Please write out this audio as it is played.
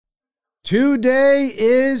Today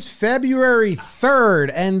is February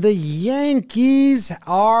 3rd, and the Yankees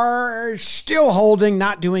are still holding,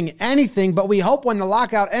 not doing anything, but we hope when the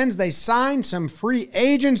lockout ends, they sign some free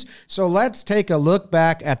agents. So let's take a look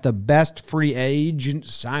back at the best free agent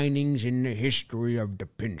signings in the history of the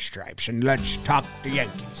Pinstripes, and let's talk the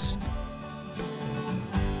Yankees.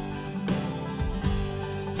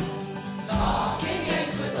 Talking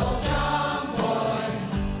Yanks with old John Boy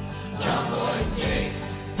and Jake.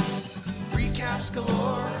 Recaps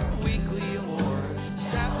galore, weekly awards,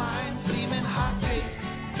 stat lines, theme and hot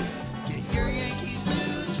takes. Get your Yankees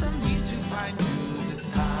news from these two fine dudes. It's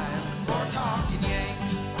time for Talking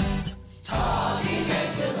Yanks. Talking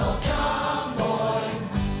Yanks with old John Boy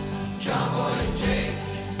and Jake.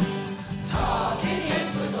 Talking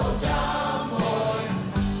Yanks with old John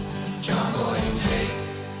Boy and Jake.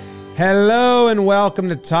 Hello and welcome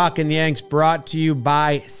to Talkin' Yanks, brought to you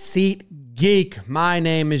by SeatGeek. My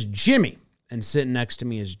name is Jimmy, and sitting next to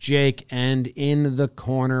me is Jake, and in the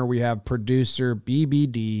corner we have producer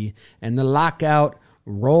BBD, and the lockout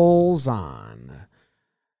rolls on.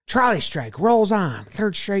 Trolley strike rolls on,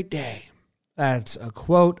 third straight day. That's a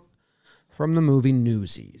quote from the movie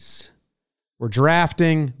Newsies. We're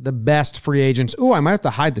drafting the best free agents. Ooh, I might have to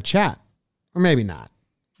hide the chat, or maybe not.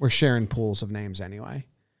 We're sharing pools of names anyway.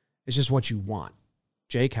 It's just what you want.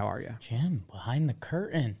 Jake, how are you? Jim, behind the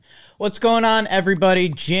curtain. What's going on, everybody?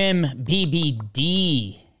 Jim,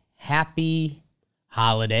 BBD. Happy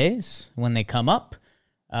holidays when they come up.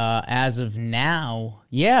 As of now,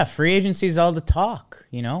 yeah, free agency is all the talk.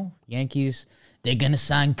 You know, Yankees, they're going to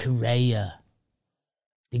sign Correa.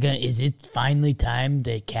 Is it finally time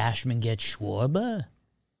that Cashman gets Schwarber?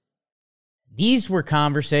 These were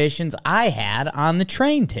conversations I had on the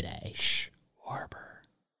train today. Schwarber.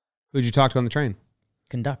 Who'd you talk to on the train?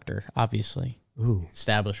 Conductor, obviously. Ooh.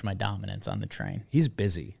 Establish my dominance on the train. He's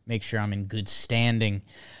busy. Make sure I'm in good standing.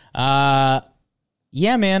 Yeah,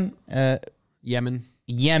 man. Yemen.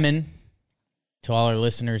 To all our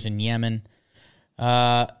listeners in Yemen.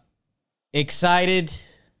 Excited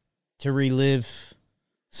to relive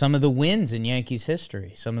some of the wins in Yankees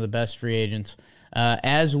history. Some of the best free agents.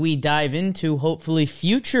 As we dive into, hopefully,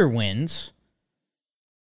 future wins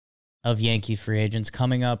of Yankee free agents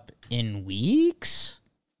coming up in weeks,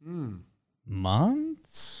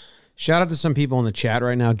 months. Shout out to some people in the chat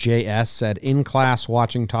right now. JS said, in class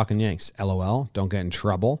watching Talking Yanks. LOL. Don't get in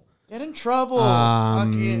trouble. Get in trouble. Fuck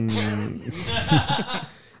it.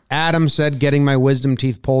 Adam said, getting my wisdom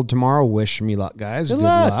teeth pulled tomorrow. Wish me luck, guys.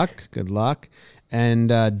 Good luck.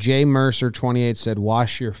 And Jay Mercer 28 said,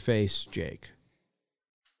 wash your face, Jake.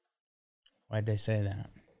 Why'd they say that?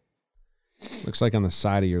 Looks like on the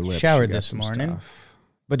side of your lips. Showered this morning. Stuff.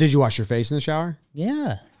 But did you wash your face in the shower?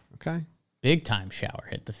 Yeah. Okay. Big time shower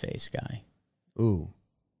hit the face guy. Ooh.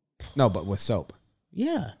 No, but with soap.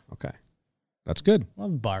 Yeah. Okay. That's good.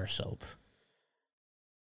 Love bar soap.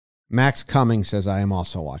 Max Cumming says, I am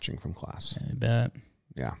also watching from class. I bet.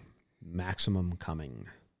 Yeah. Maximum Cumming.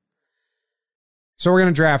 So we're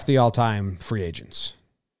going to draft the all-time free agents.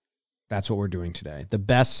 That's what we're doing today. The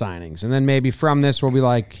best signings. And then maybe from this, we'll be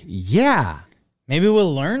like, yeah. Maybe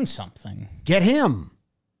we'll learn something. Get him.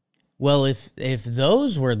 Well, if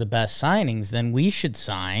those were the best signings, then we should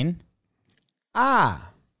sign.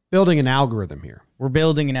 Building an algorithm here. We're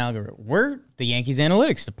building an algorithm. We're the Yankees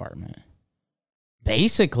analytics department.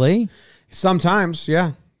 Basically. Sometimes,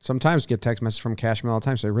 yeah. Sometimes get text message from Cashman all the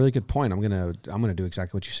time. Say, really good point. I'm gonna do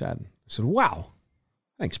exactly what you said. I said, wow.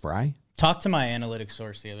 Thanks, Bri. Talked to my analytics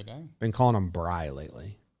source the other day. Been calling him Bri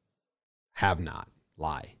lately. Have not.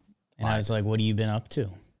 Lie. And I was like, what have you been up to?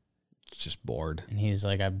 It's just bored. And he's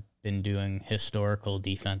like, I've been doing historical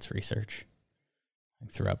defense research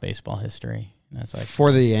throughout baseball history. And that's like,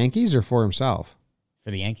 for the Yankees or for himself?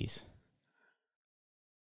 For the Yankees.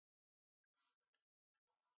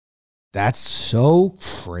 That's so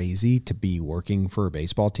crazy to be working for a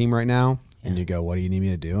baseball team right now. Yeah. And you go, what do you need me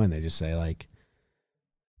to do? And they just say, like,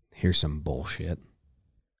 here's some bullshit.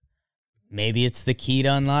 Maybe it's the key to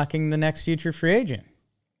unlocking the next future free agent.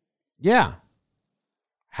 Yeah.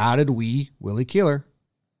 How did we, Willie Keeler,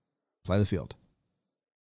 play the field?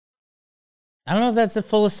 I don't know if that's a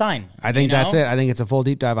full assignment. I think that's it. I think it's a full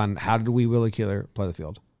deep dive on how did we, Willie Keeler, play the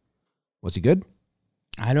field. Was he good?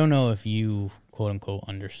 I don't know if you, quote unquote,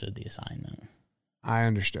 understood the assignment. I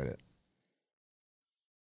understood it.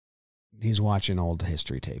 He's watching old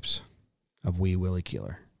history tapes of wee Willie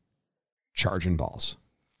Keeler charging balls.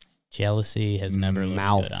 Jealousy has never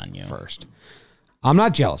looked good on you. First. I'm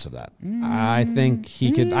not jealous of that. I think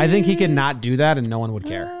he could not do that and no one would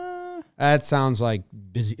care. That sounds like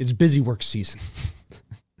busy. It's busy work season.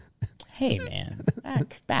 Hey man,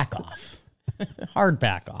 back off. Hard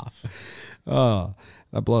back off. Oh,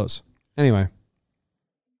 that blows. Anyway,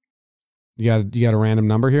 you got a random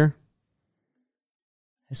number here?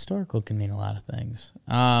 Historical can mean a lot of things.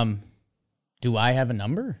 Do I have a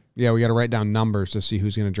number? Yeah, we got to write down numbers to see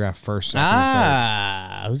who's going to draft first, second, or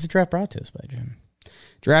third. Who's the draft brought to us by, Jim?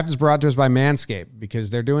 Draft is brought to us by Manscaped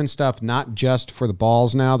because they're doing stuff not just for the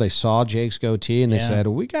balls now. They saw Jake's goatee and they said,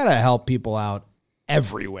 we got to help people out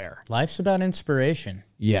everywhere. Life's about inspiration.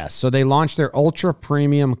 Yes. So they launched their ultra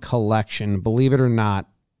premium collection. Believe it or not,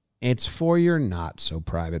 it's for your not so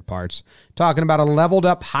private parts. Talking about a leveled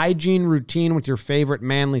up hygiene routine with your favorite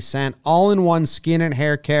manly scent, all in one skin and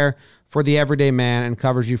hair care for the everyday man, and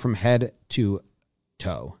covers you from head to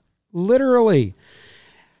toe. Literally.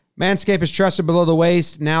 Manscaped is trusted below the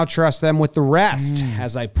waist. Now trust them with the rest.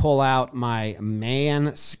 As I pull out my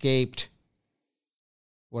Manscaped,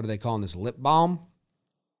 what are they calling this? Lip balm?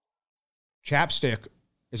 Chapstick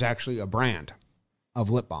is actually a brand of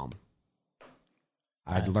lip balm.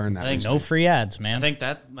 I'd learned that. No free ads, man. I think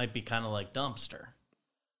that might be kind of like Dumpster.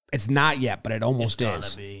 It's not yet, but it almost It's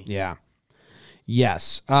is. gonna be. Yeah.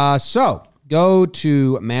 Yes. So go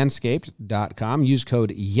to manscaped.com, use code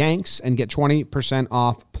YANKS, and get 20%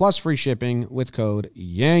 off plus free shipping with code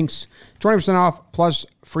YANKS. 20% off plus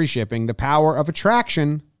free shipping. The power of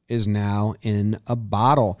attraction is now in a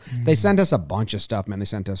bottle. They sent us a bunch of stuff, man. They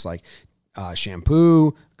sent us like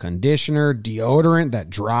shampoo, conditioner, deodorant that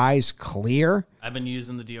dries clear. I've been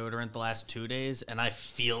using the deodorant the last 2 days, and I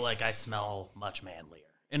feel like I smell much manlier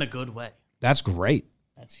in a good way. That's great.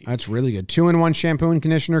 That's huge. That's really good. 2-in-1 shampoo and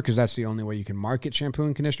conditioner, because that's the only way you can market shampoo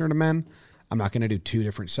and conditioner to men. I'm not going to do 2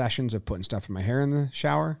 different sessions of putting stuff in my hair in the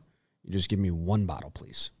shower. You just give me 1 bottle,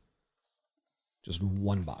 please. Just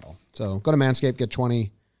 1 bottle. So go to Manscaped, get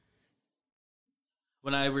 20.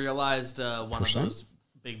 When I realized one of those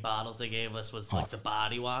big bottles they gave us was like the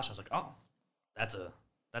body wash, I was like, oh, that's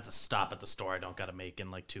a stop at the store I don't got to make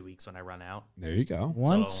in like 2 weeks when I run out. There you go.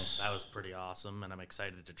 So that was pretty awesome, and I'm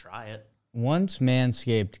excited to try it. Once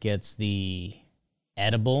Manscaped gets the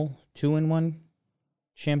edible 2-in-1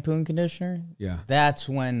 shampoo and conditioner, that's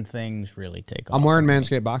when things really take off. I'm wearing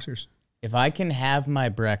Manscaped boxers. If I can have my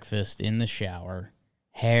breakfast in the shower,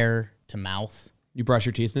 hair to mouth. You brush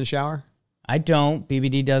your teeth in the shower? I don't.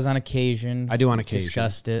 BBD does on occasion. I do on occasion.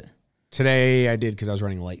 Discussed it. Today I did because I was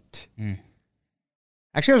running late.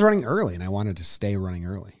 Actually, I was running early, and I wanted to stay running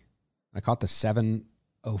early. I caught the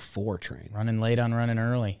 7:04 train. Running late on running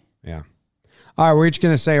early. Yeah. All right, we're each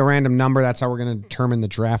going to say a random number. That's how we're going to determine the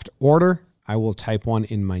draft order. I will type one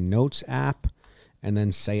in my notes app and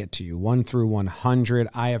then say it to you. 1 through 100.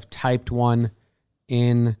 I have typed one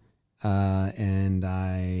in, and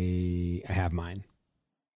I have mine.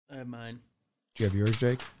 I have mine. Do you have yours,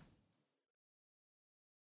 Jake?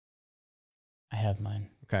 I have mine.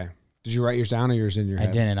 Okay. Did you write yours down or yours in your head?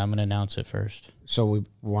 I didn't. I'm going to announce it first. So we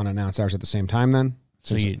want to announce ours at the same time then?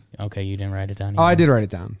 So you didn't write it down? Oh, I did write it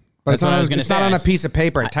down. But That's what I was gonna it's say. not on a piece of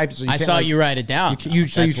paper. I typed it. So you I can't, saw like, you write it down. So you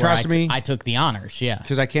That's where trust me? I took the honors, yeah.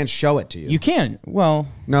 Because I can't show it to you. You can. Well,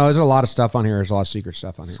 No, there's a lot of stuff on here. There's a lot of secret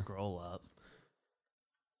stuff on here. Scroll up.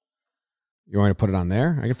 You want me to put it on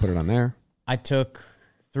there? I can put it on there. I took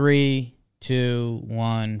 3, 2,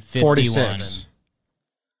 1, 51. 46.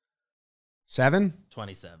 7?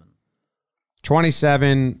 27.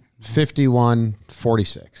 27, 51,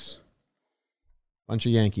 46. Bunch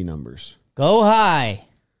of Yankee numbers. Go high.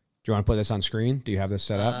 Do you want to put this on screen? Do you have this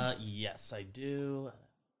set up? Yes, I do.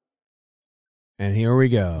 And here we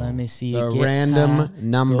go. Let me see The you get random high,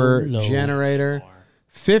 number go low. generator.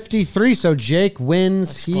 53. So Jake wins.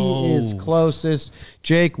 Let's He go. is closest.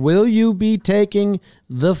 Jake, will you be taking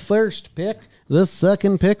the first pick, the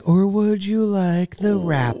second pick, or would you like the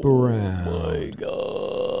wraparound?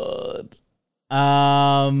 God.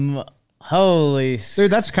 Holy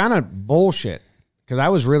Dude, that's kind of bullshit. Because I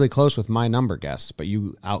was really close with my number guess, but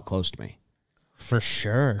you outclosed me. for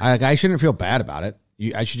sure. I shouldn't feel bad about it.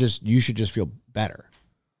 You should just feel better.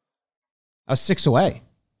 I was 6 away.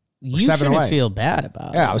 You 7 shouldn't away. feel bad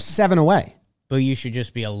about Yeah, I it. was 7 away. But you should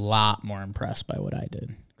just be a lot more impressed by what I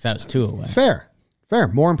did. Because I was 2 away. Fair.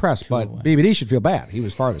 More impressed. But away. BBD should feel bad. He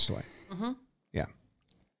was farthest away. Yeah.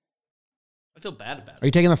 I feel bad about Are it.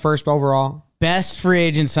 you taking the first overall? Best free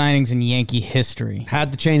agent signings in Yankee history.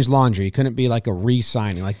 Had to change laundry. Couldn't be like a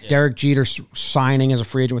re-signing. Like Derek Jeter signing as a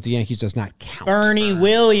free agent with the Yankees does not count. Bernie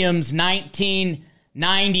Williams,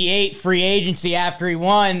 1998 free agency after he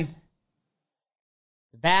won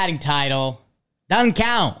the batting title. Doesn't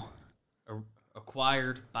count.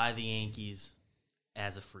 Acquired by the Yankees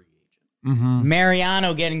as a free agent.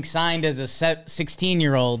 Mariano getting signed as a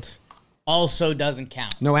 16-year-old also doesn't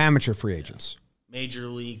count. No amateur free agents. major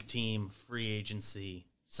league team, free agency,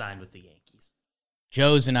 signed with the Yankees.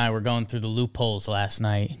 Joe's and I were going through the loopholes last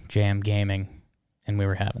night, Jam Gaming, and we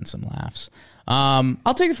were having some laughs.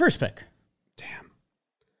 I'll take the first pick. Damn.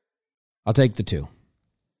 I'll take the 2.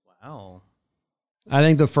 Wow. I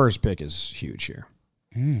think the first pick is huge here.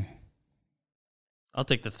 I'll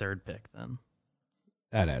take the 3rd pick then.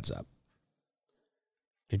 That adds up.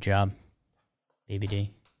 Good job, BBD.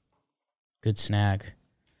 Good snag.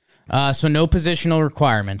 So no positional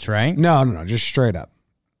requirements, right? No, just straight up.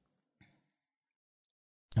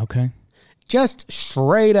 Okay. Just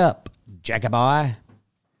straight up, Jacobi.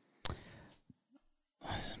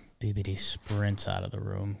 BBD sprints out of the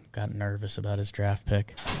room. Got nervous about his draft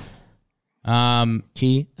pick.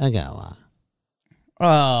 Ki Agawa.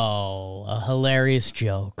 Oh, a hilarious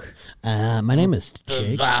joke. My name is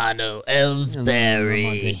Jake. Vano I'm going to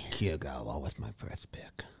Ellsbury. take Ki Agawa with my first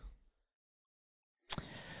pick.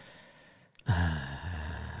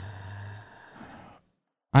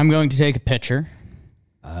 I'm going to take a pitcher.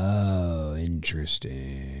 Oh, interesting.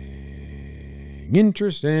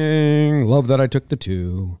 Interesting. Love that I took the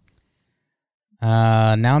 2.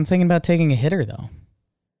 Now I'm thinking about taking a hitter, though.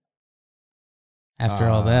 After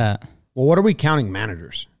all that. Well, what are we counting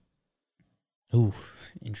managers? Ooh,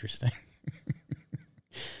 interesting.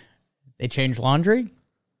 They changed laundry?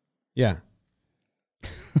 Yeah.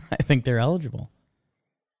 I think they're eligible.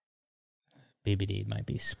 BBD might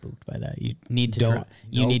be spooked by that. You need to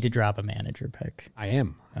need to drop a manager pick. I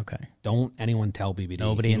am. Okay. Don't anyone tell BBD.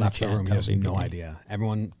 Nobody he in the left the chat room. He tell has no BBD. idea.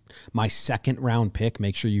 Everyone, my 2nd round pick,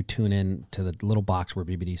 make sure you tune in to the little box where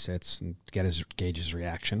BBD sits and gauge his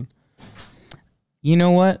reaction. You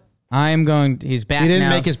know what? He's back now. He didn't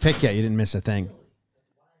make his pick yet. You didn't miss a thing.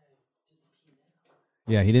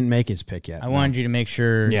 Yeah, he didn't make his pick yet. I wanted you to make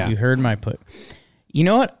sure Yeah. you heard my put. You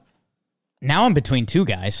know what? Now I'm between 2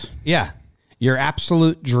 guys. Yeah, your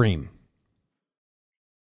absolute dream.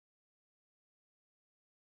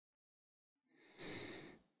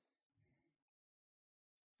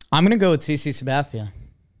 I'm going to go with CC Sabathia.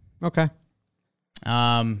 Okay.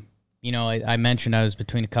 You know, I mentioned I was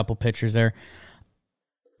between a couple pitchers there.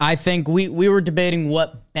 I think we were debating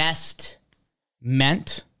what best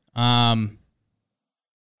meant. And,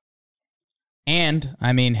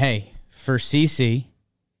 I mean, hey, for CC,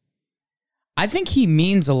 I think he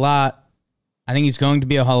means a lot. I think he's going to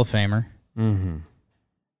be a Hall of Famer. Mm-hmm.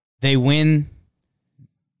 They win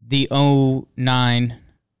the 2009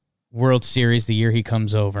 World Series the year he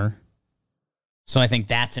comes over. So I think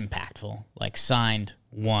that's impactful. Like, signed,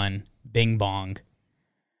 won, bing bong.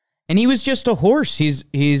 And he was just a horse. He's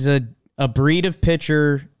a breed of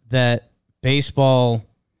pitcher that baseball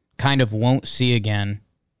kind of won't see again.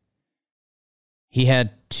 He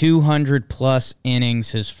had 200-plus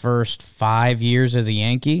innings his first 5 years as a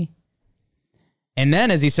Yankee. And then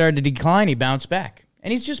as he started to decline, he bounced back.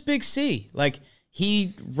 And he's just Big C. Like,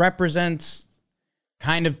 he represents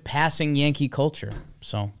kind of passing Yankee culture.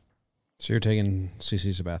 So you're taking CC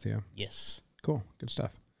Sabathia. yes. Cool. Good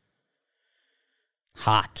stuff.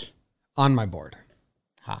 Hot. On my board.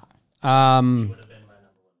 Hot.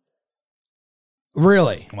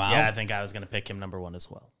 Really? Wow. Yeah, I think I was going to pick him number 1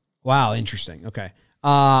 as well. Wow, interesting. Okay.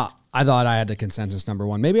 I thought I had the consensus number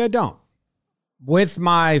 1. Maybe I don't. With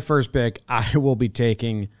my first pick, I will be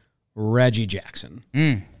taking Reggie Jackson.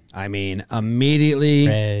 I mean, immediately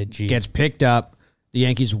Reggie. gets picked up. The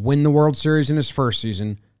Yankees win the World Series in his first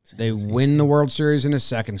season. They win the World Series in his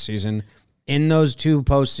second season. In those 2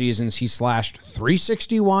 postseasons, he slashed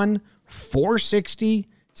 361, 460,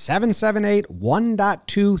 778,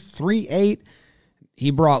 1.238.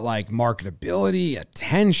 He brought like marketability,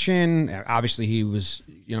 attention. Obviously, he was,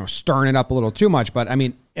 stirring it up a little too much. But I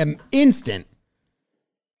mean, instant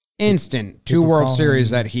 2 World Series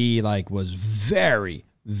that he was very,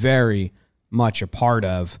 very much a part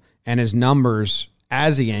of, and his numbers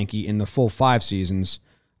as a Yankee in the full 5 seasons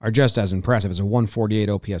are just as impressive. It's a 148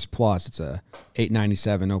 OPS plus. It's a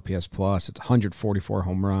 897 OPS plus. It's 144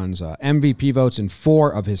 home runs. MVP votes in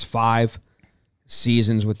 4 of his 5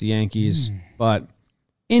 seasons with the Yankees. But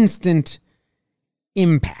instant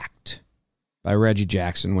impact by Reggie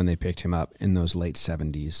Jackson when they picked him up in those late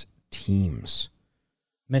 70s teams.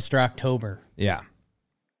 Mr. October. Yeah.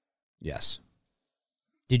 Yes.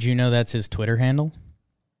 Did you know that's his Twitter handle?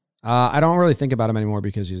 I don't really think about him anymore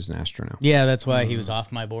because he's an Astro now. Yeah, that's why he was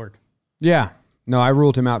off my board. Yeah. No, I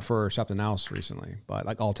ruled him out for something else recently,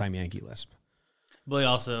 but all-time Yankee list. But he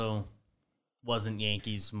also wasn't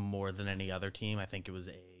Yankees more than any other team. I think it was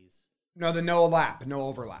A's. No, no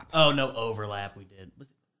overlap. Oh, no overlap we did.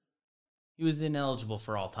 He was ineligible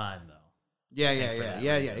for all time, though. Yeah.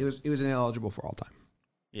 He was ineligible for all time.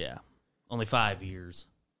 Yeah. Only 5 years.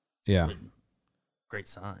 Yeah. Great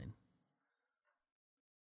sign.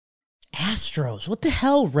 Astros. What the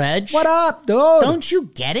hell, Reg? What up, dude? Don't you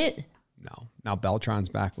get it? No. Now Beltron's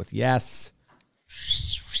back with yes.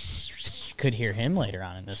 Could hear him later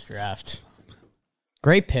on in this draft.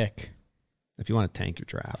 Great pick If you want to tank your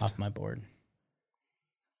draft. off my board.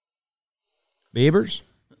 Beavers?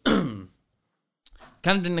 Kind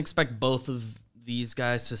of didn't expect both of these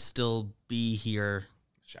guys to still be here.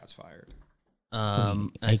 Shots fired.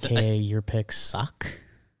 AKA your picks suck.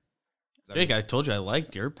 Jake, I told you I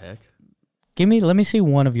liked your pick. Let me see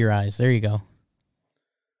one of your eyes. There you go.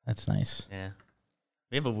 That's nice. Yeah.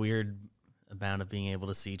 We have a weird amount of being able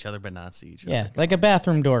to see each other but not see each other. Yeah, like a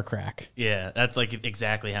bathroom door crack. Yeah, that's like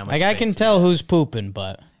exactly how much Like I space can we tell have. who's pooping,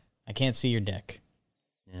 but I can't see your dick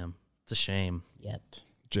Yeah, it's a shame. yet.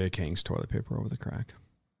 Jake hangs toilet paper over the crack.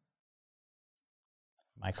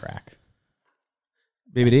 My crack.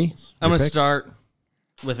 BBD? I'm your going to pick? start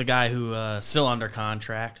with a guy who still under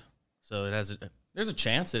contract. So there's a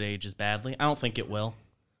chance it ages badly. I don't think it will.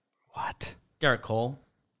 What? Garrett Cole.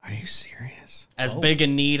 Are you serious? As big a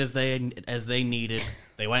need as they needed,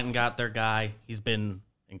 they went and got their guy. He's been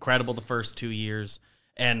incredible the first 2 years,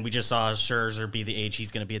 and we just saw Scherzer be the age he's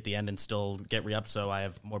going to be at the end and still get re-up. So I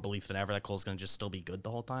have more belief than ever that Cole's going to just still be good the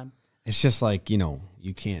whole time. It's just like, you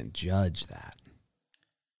can't judge that.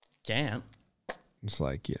 Can't. It's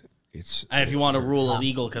like, it's. And if you want to rule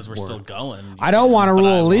illegal because we're still going, you I don't can, want to but rule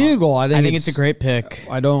I won't. illegal. I think it's a great pick.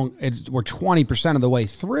 I don't. We're 20% of the way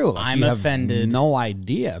through. Like, I'm you have offended. No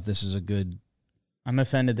idea if this is a good. I'm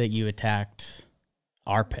offended that you attacked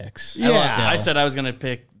our picks. Yeah. I said I was going to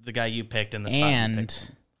pick the guy you picked in the spot you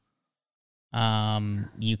picked. And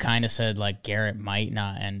you kind of said like Garrett might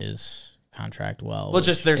not end his contract well. Well,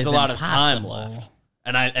 just there's which a is lot of time impossible. left.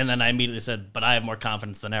 And then I immediately said, but I have more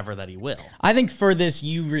confidence than ever that he will. I think for this,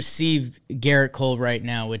 you received Garrett Cole right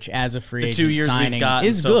now, which as a free The agent 2 years signing we've gotten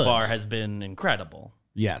is so good. far has been incredible.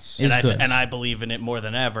 Yes. Is good. And I believe in it more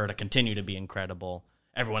than ever to continue to be incredible.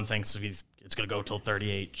 Everyone thinks it's going to go till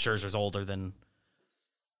 38. Scherzer's older than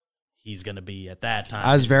he's going to be at that time.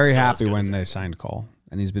 I was very Still as happy good when as- they signed Cole,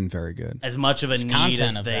 and he's been very good. as much of a need content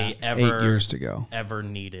as of they that. ever 8 years to go. ever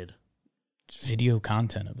needed. Video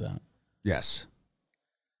content of that. Yes.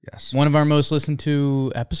 Yes. One of our most listened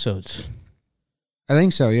to episodes. I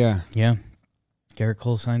think so, yeah. Yeah. Garrett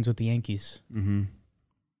Cole signs with the Yankees. Mm-hmm.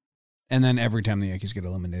 And then every time the Yankees get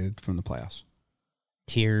eliminated from the playoffs.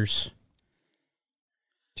 Tears.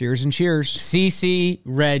 Tears and cheers. CeCe,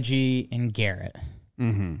 Reggie, and Garrett.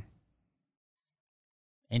 Mm-hmm.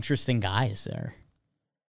 Interesting guys there.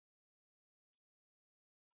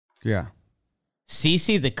 Yeah.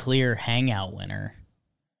 CeCe, the clear hangout winner.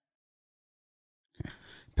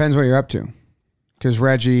 Depends what you're up to. Because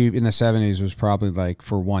Reggie in the 70s was probably like,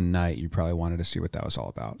 for one night, you probably wanted to see what that was all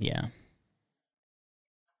about. Yeah.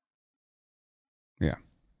 Yeah.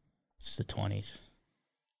 It's the 20s.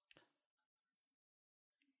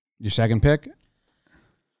 Your second pick?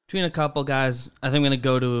 Between a couple guys, I think I'm going to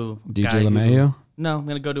go to a DJ guy who- LeMahieu? No, I'm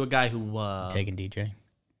going to go to a guy who Taking DJ.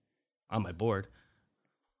 on my board.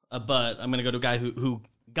 But I'm going to go to a guy who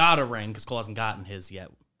got a ring because Cole hasn't gotten his yet.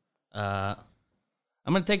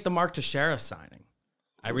 I'm going to take the Mark Teixeira signing.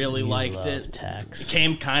 I really liked it. Tex. It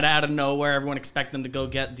came kind of out of nowhere. Everyone expected him to go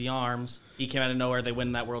get the arms. He came out of nowhere. They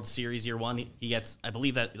win that World Series year one. He gets, I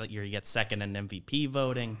believe that year he gets second in MVP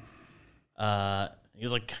voting. He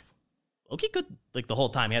was like, okay, good. Like the whole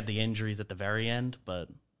time he had the injuries at the very end, but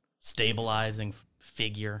stabilizing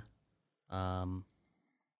figure. I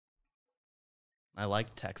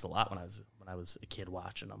liked Tex a lot when I was a kid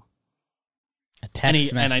watching him. A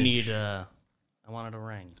text message. And I need I wanted a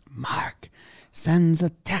ring. Mark sends a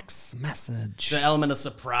text message. The element of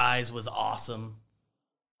surprise was awesome.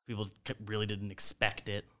 People really didn't expect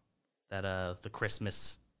it. That the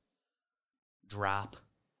Christmas drop.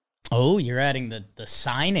 Oh, you're adding the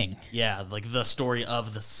signing. Yeah, like the story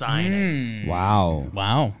of the signing. Wow.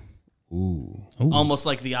 Wow. Ooh. Almost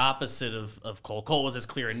like the opposite of Cole. Cole was as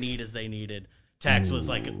clear a need as they needed. Tex was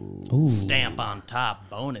like a stamp on top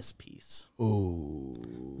bonus piece. Ooh.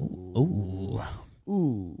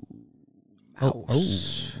 Ooh. Oh.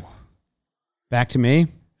 Back to me.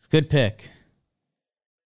 Good pick.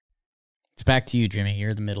 It's back to you, Jimmy.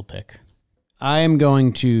 You're the middle pick. I am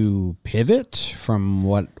going to pivot from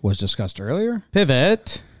what was discussed earlier,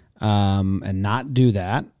 Pivot. and not do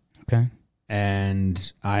that. Okay.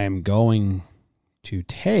 And I am going to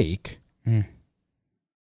take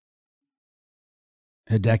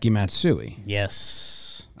Hideki Matsui.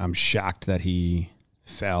 Yes. I'm shocked that he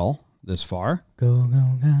fell this far. Go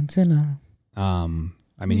Godzilla.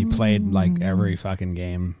 I mean, he played like every fucking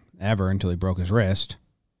game ever until he broke his wrist.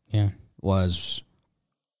 Yeah. Was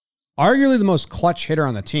arguably the most clutch hitter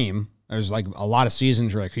on the team. There's like a lot of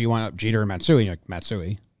seasons where like, who you want up, Jeter or Matsui? You're like,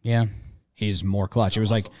 Matsui. Yeah. He's more clutch. It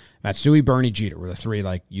was like Matsui, Bernie, Jeter were the three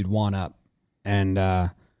like you'd want up. And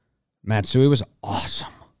Matsui was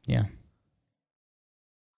awesome. Yeah.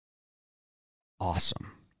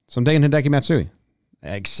 Awesome. So I'm taking Hideki Matsui.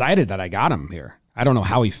 Excited that I got him here. I don't know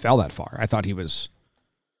how he fell that far. I thought he was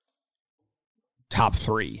top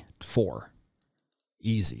 3, 4.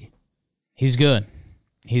 Easy. He's good.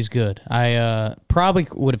 He's good. I probably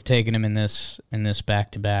would have taken him in this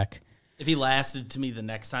back-to-back. If he lasted to me the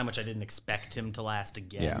next time, which I didn't expect him to last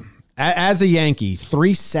again. Yeah. As a Yankee,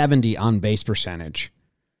 370 on base percentage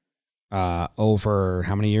over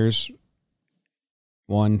how many years?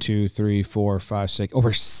 1, 2, 3, 4, 5, 6.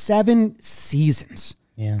 Over 7 seasons.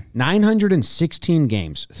 Yeah. 916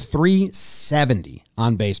 games. 370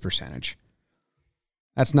 on base percentage.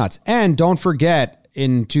 That's nuts. And don't forget,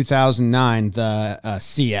 in 2009, the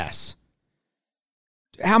CS.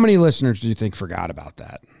 How many listeners do you think forgot about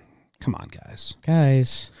that? Come on, guys.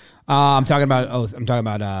 I'm talking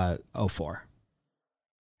about 04.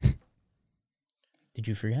 Did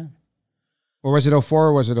you forget? Or was it 04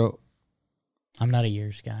 or was it I'm not a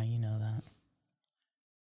years guy, you know that.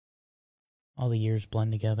 All the years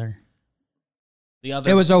blend together.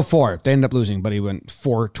 It was 04. They ended up losing, but he went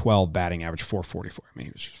 412 batting average, 444. I mean,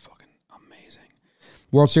 he was just fucking amazing.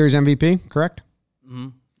 World Series MVP, correct? Mm-hmm.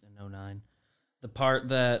 In 09. The part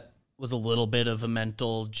that was a little bit of a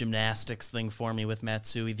mental gymnastics thing for me with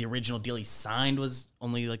Matsui, the original deal he signed was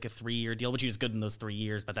only like a 3-year deal, which he was good in those 3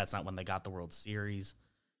 years, but that's not when they got the World Series.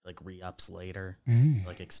 Like re-ups later,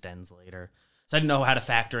 like extends later. So I didn't know how to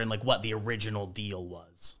factor in like what the original deal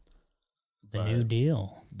was. The new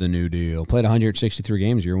deal. The new deal. Played 163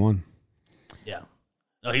 games year one. Yeah.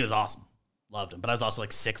 No, he was awesome. Loved him. But I was also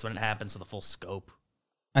like 6 when it happened, so the full scope.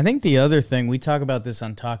 I think the other thing, we talk about this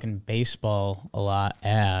on Talking Baseball a lot,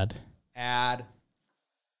 Hideki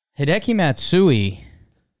Matsui,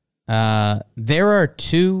 there are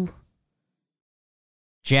 2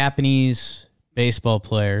 Japanese baseball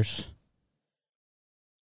players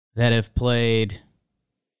that have played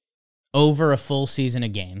over a full season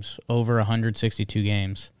of games, over 162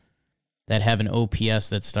 games, that have an OPS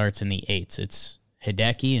that starts in the 8s. It's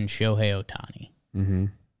Hideki and Shohei Ohtani.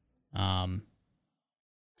 Mm-hmm.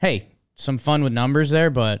 Hey, some fun with numbers there,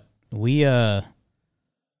 but we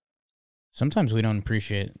sometimes we don't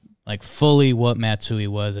appreciate like fully what Matsui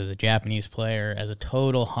was as a Japanese player, as a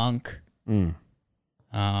total hunk,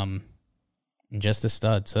 and just a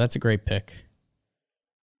stud. So that's a great pick.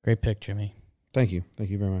 Great pick, Jimmy. Thank you. Thank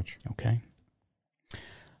you very much. Okay.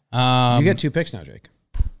 You get 2 picks now, Jake.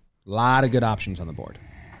 A lot of good options on the board.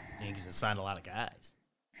 Yankees have signed a lot of guys.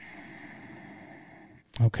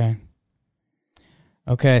 Okay.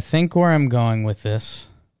 Okay, I think where I'm going with this,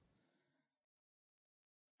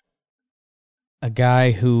 a guy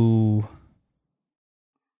who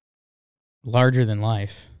larger than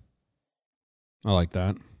life. I like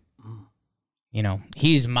that. You know,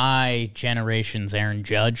 he's my generation's Aaron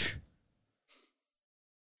Judge.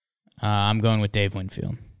 I'm going with Dave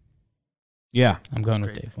Winfield. Yeah. I'm going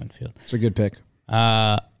with Dave Winfield. It's a good pick.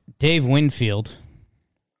 Dave Winfield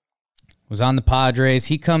was on the Padres.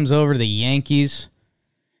 He comes over to the Yankees.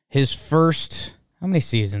 His first, how many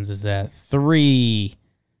seasons is that? 3.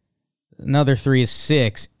 Another 3 is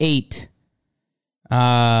 6. 8.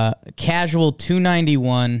 Casual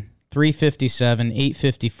 291, 357,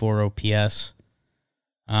 854 OPS.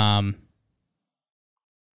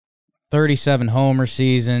 37 homer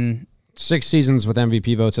season. 6 seasons with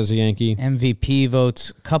MVP votes as a Yankee. MVP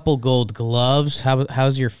votes, couple gold gloves.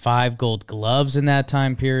 How's your 5 gold gloves in that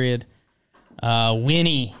time period?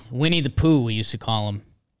 Winnie the Pooh, we used to call him.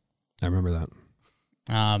 I remember that.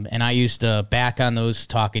 And I used to, back on those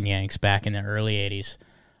Talking Yanks back in the early 80s,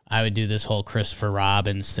 I would do this whole Christopher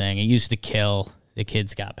Robbins thing. It used to kill. The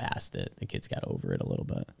kids got past it. The kids got over it a little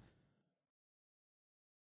bit.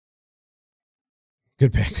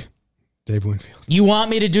 Good pick. Dave Winfield. You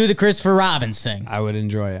want me to do the Christopher Robbins thing? I would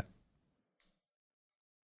enjoy it.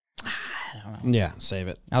 I don't know. Yeah, save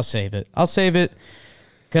it. I'll save it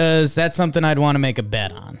because that's something I'd want to make a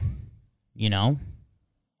bet on, you know?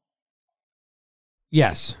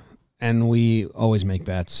 Yes, and we always make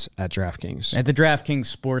bets at DraftKings. At the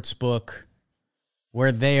DraftKings Sportsbook,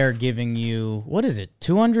 where they are giving you, what is it,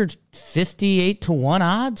 258 to 1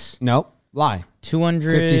 odds? Nope, lie.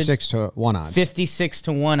 56 to 1 odds. 56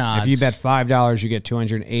 to 1 odds. If you bet $5, you get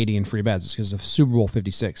 280 in free bets. It's because of Super Bowl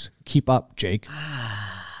 56. Keep up, Jake.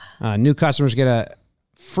 New customers get a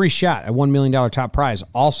free shot at $1 million top prize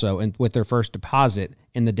also with their first deposit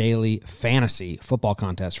in the daily fantasy football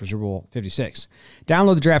contest for Super Bowl 56.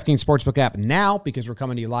 Download the DraftKings Sportsbook app now because we're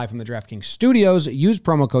coming to you live from the DraftKings studios. Use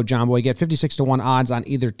promo code JOHNBOY. Get 56-1 odds on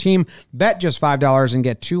either team. Bet just $5 and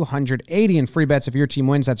get $280 in free bets if your team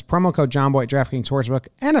wins. That's promo code JOHNBOY at DraftKings Sportsbook,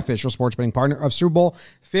 an official sports betting partner of Super Bowl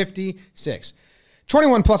 56.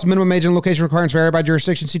 21 plus minimum age and location requirements vary by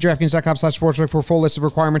jurisdiction. See DraftKings.com/sportsbook for a full list of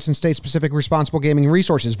requirements and state-specific responsible gaming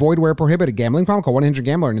resources. Void where prohibited. Gambling problem? Call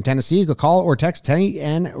 1-800-GAMBLER. In Tennessee, you can call or text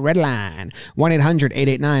TN Redline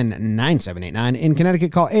 1-800-889-9789. In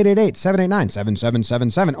Connecticut, call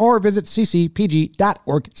 888-789-7777 or visit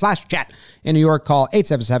ccpg.org/chat. In New York, call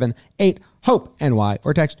 877-8-HOPE-NY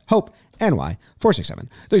or text HOPE-NY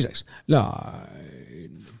 467-36-9.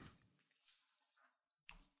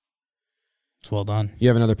 It's well done. You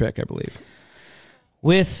have another pick, I believe.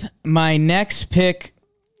 With my next pick,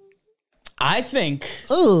 I think...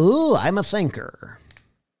 Ooh, I'm a thinker.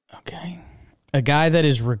 Okay. A guy that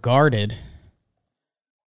is regarded,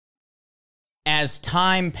 as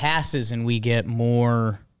time passes and we get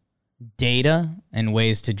more data and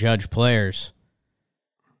ways to judge players,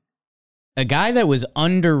 a guy that was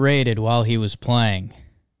underrated while he was playing,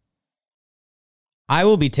 I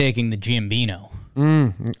will be taking the Giambino.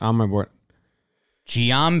 On my board.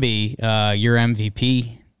 Giambi, your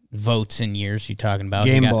MVP votes in years you're talking about.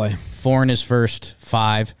 Game Boy. 4 in his first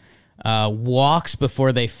 5. Walks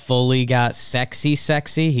before they fully got sexy.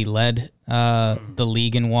 He led the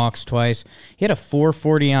league in walks twice. He had a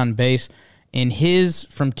 440 on base. In his,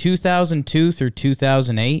 from 2002 through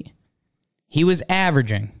 2008, he was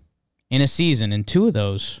averaging in a season, and 2 of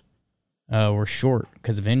those were short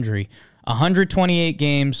because of injury, 128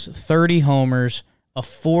 games, 30 homers, a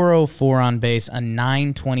 404 on base, a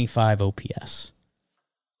 925 OPS.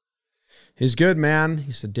 He's good, man. He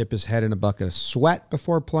used to dip his head in a bucket of sweat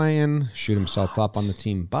before playing, shoot himself up on the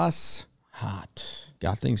team bus. Hot.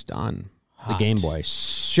 Got things done. The Game Boy.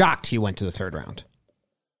 Shocked he went to the 3rd round.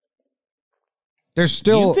 There's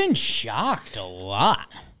still... You've been shocked a lot.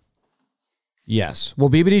 Yes. Well,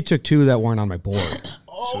 BBD took 2 that weren't on my board.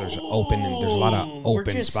 So there's a lot of open We're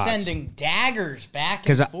just spots. sending daggers back and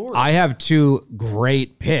Because forth. I have 2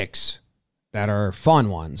 great picks that are fun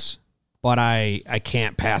ones, but I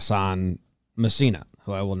can't pass on Messina,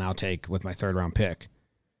 who I will now take with my 3rd round pick.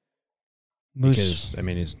 Moose. Because, I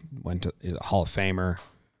mean, he's a Hall of Famer.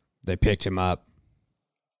 They picked him up.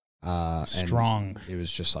 Strong. And it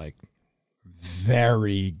was just like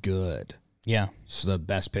very good. Yeah. So the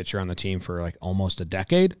best pitcher on the team for like almost a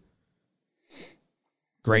decade.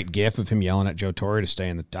 Great gif of him yelling at Joe Torre to stay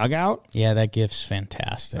in the dugout. Yeah, that gift's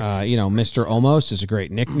fantastic. Mr. Almost is a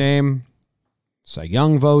great nickname. Cy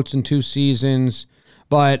Young votes in 2 seasons.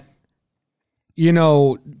 But,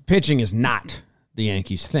 pitching is not the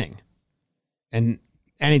Yankees' thing. And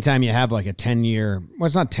anytime you have like a 10-year, well,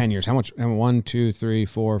 it's not 10 years. How much? 1, 2, 3,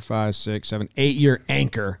 4, 5, 6, 7, 8-year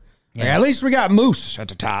anchor. Yeah. Like, at least we got Moose at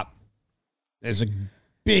the top. It's a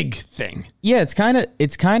big thing. Yeah, it's kind of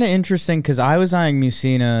interesting because I was eyeing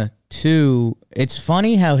Mussina too. It's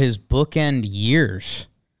funny how his bookend years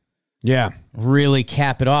really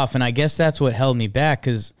cap it off, and I guess that's what held me back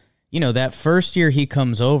because, that first year he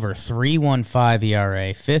comes over, 3.15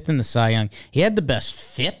 ERA, 5th in the Cy Young. He had the best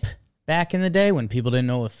FIP back in the day when people didn't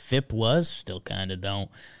know what FIP was. Still kind of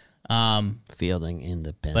don't. Fielding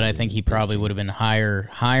independent. But I think he probably would have been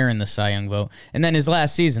higher in the Cy Young vote. And then his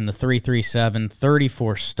last season, the 3.37,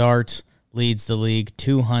 34 starts, leads the league,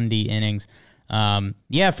 200 innings.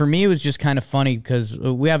 For me, it was just kind of funny because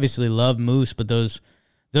we obviously love Moose, but those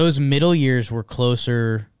middle years were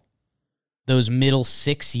closer. Those middle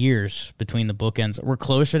 6 years between the bookends were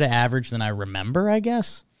closer to average than I remember, I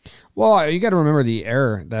guess. Well, you got to remember the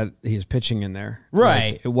era that he's pitching in there.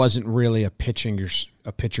 Right. Like, it wasn't really a pitcher's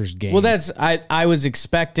game. Well, I was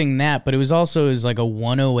expecting that, but it was like a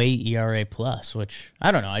 108 ERA plus, which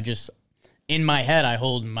I don't know. I just in my head I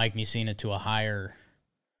hold Mike Mussina to a higher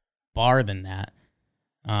bar than that.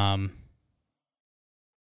 I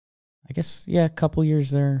guess a couple years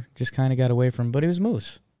there just kind of got away from, but it was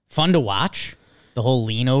Moose. Fun to watch. The whole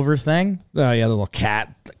lean over thing. The little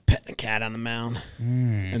cat, like petting a cat on the mound.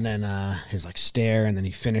 And then his like stare, and then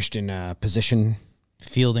he finished in position.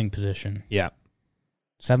 Fielding position. Yeah.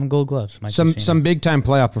 7 Gold Gloves. Mike Some Mussina. big time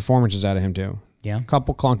playoff performances out of him too. Yeah. A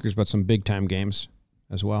couple clunkers, but some big time games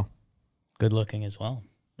as well. Good looking as well.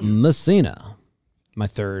 Messina, my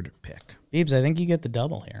 3rd pick. Beebs, I think you get the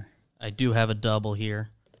double here. I do have a double here.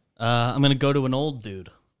 I'm going to go to an old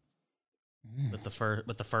dude with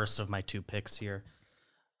the first of my 2 picks here.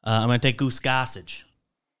 I'm going to take Goose Gossage.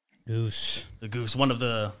 Goose. The Goose, one of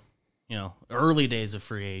the early days of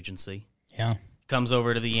free agency. Yeah. Comes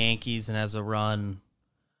over to the Yankees and has a run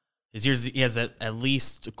his years, he has at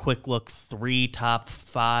least a quick look 3 top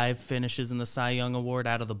 5 finishes in the Cy Young Award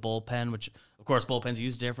out of the bullpen, which, of course, bullpens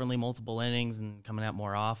used differently, multiple innings and coming out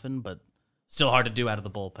more often, but still hard to do out of the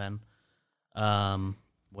bullpen.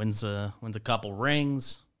 Wins a couple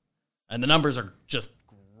rings, and the numbers are just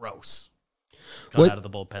gross coming out of the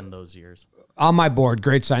bullpen those years. On my board,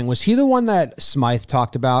 great signing. Was he the one that Smythe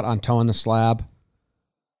talked about on Toe in the Slab?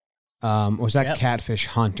 Was that Catfish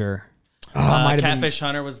Hunter? Catfish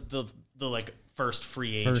Hunter was the like first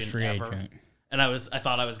free agent ever. Agent. And I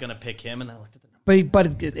thought I was gonna pick him, and I looked at the number.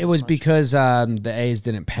 But it was because the A's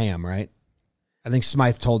didn't pay him, right? I think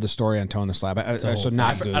Smythe told the story on Toe in the Slab. So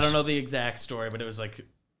not Goose. I don't know the exact story, but it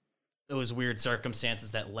was weird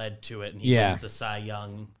circumstances that led to it, and he wins the Cy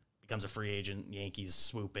Young, becomes a free agent. Yankees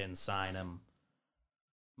swoop in, sign him.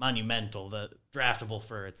 Monumental, draftable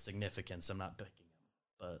for its significance. I'm not picking him,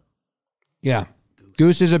 but yeah.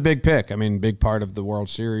 Goose is a big pick. I mean, big part of the World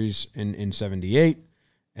Series in 78.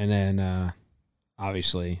 And then,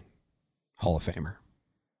 obviously, Hall of Famer.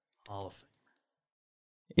 Hall of Famer.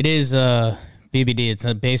 It is BBD. It's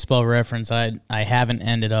a baseball reference I haven't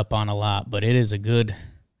ended up on a lot, but it is a good...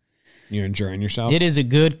 You're enjoying yourself? It is a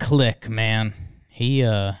good click, man. He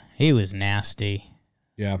was nasty.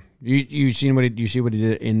 Yeah. You see what he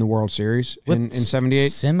did in the World Series in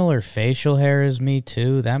 78? Similar facial hair as me,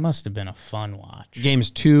 too. That must have been a fun watch.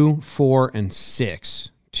 Games 2, 4, and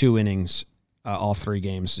 6. 2 innings, all 3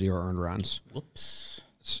 games, 0 earned runs. Whoops.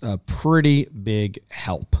 It's a pretty big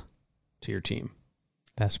help to your team.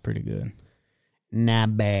 That's pretty good.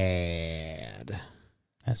 Not bad.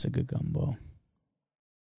 That's a good gumbo.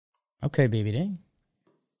 Okay, BBD.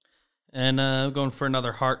 And going for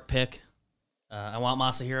another heart pick. I want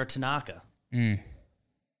Masahiro Tanaka.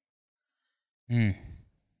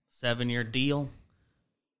 7-year deal.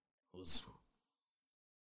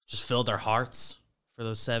 Just filled our hearts for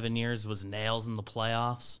those 7 years. Was nails in the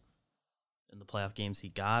playoffs. In the playoff games he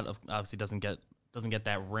got. Obviously doesn't get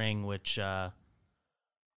that ring, which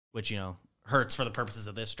hurts for the purposes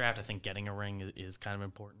of this draft. I think getting a ring is kind of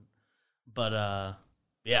important. But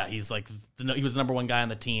yeah, he's like he was the number 1 guy on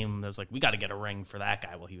the team. That was like, we got to get a ring for that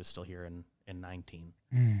guy while he was still here in 19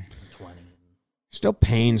 and 20. Still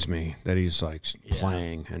pains me that he's like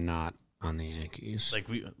playing and not on the Yankees.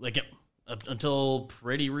 Until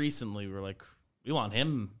pretty recently, we were like, we want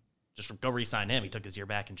him. Just go re-sign him. He took his year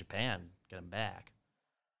back in Japan. Get him back.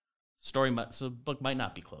 So book might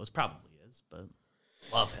not be closed. Probably is, but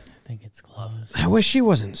love him. I think it's close. I wish he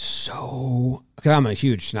wasn't so... Because I'm a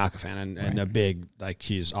huge Tanaka fan and a big...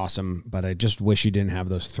 he's awesome, but I just wish he didn't have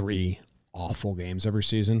those 3 awful games every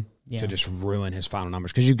season to just ruin his final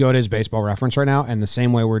numbers. Because you go to his baseball reference right now, and the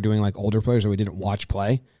same way we're doing older players that we didn't watch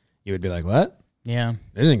play, you would be like, what? Yeah.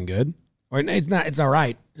 It isn't good. Or it's not. It's all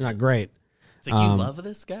right. It's not great. It's like, you love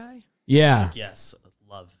this guy? Yeah. Yes,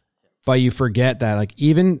 love him. But you forget that,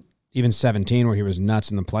 even 17, where he was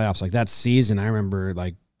nuts in the playoffs, that season, I remember,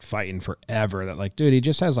 fighting forever that, dude, he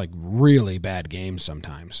just has, really bad games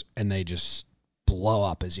sometimes, and they just blow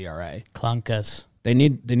up his ERA. Clunkas. They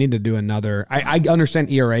need to do another... I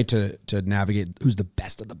understand ERA to navigate who's the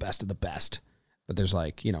best of the best of the best, but there's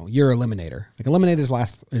you're eliminator. Eliminate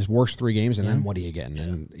his worst 3 games, and then what are you getting? Yeah.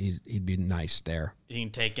 And he'd be nice there. You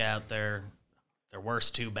can take out their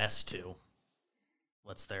worst 2, best 2.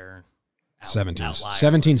 What's their 17?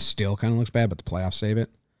 17 still kind of looks bad, but the playoffs save it.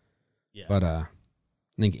 Yeah. But I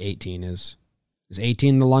think 18 is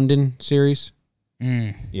 18 the London series?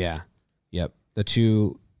 Yeah. Yep. The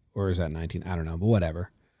 2, or is that 19? I don't know, but whatever.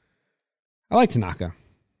 I like Tanaka.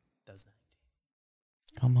 Does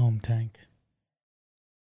 19. Come home, Tank.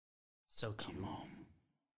 So cute. Come home.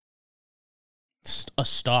 A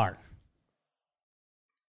star.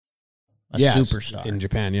 A superstar. In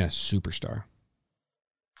Japan, yes, superstar.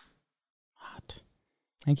 Hot.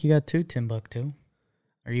 I think you got 2, Timbuktu.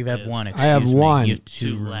 Or you have 1. I have 1. You have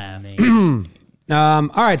 2 left. All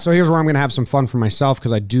right, so here's where I'm going to have some fun for myself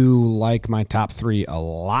because I do like my top 3 a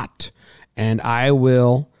lot. And I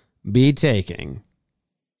will be taking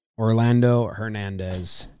Orlando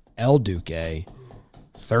Hernandez, El Duque,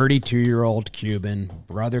 32-year-old Cuban.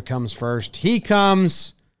 Brother comes first. He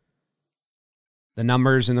comes. The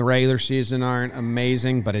numbers in the regular season aren't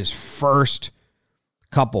amazing, but his first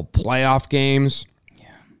couple playoff games,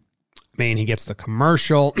 he gets the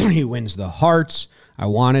commercial. He wins the hearts. I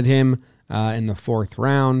wanted him in the 4th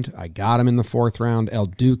round. I got him in the 4th round. El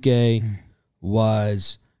Duque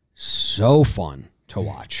was so fun to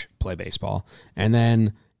watch play baseball. And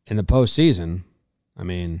then in the postseason,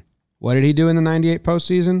 what did he do in the 98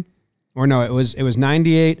 postseason? Or no, it was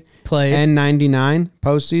 98 Played. and 99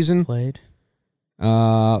 postseason. Played.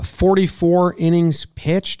 44 innings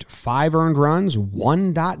pitched, 5 earned runs,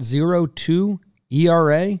 1.02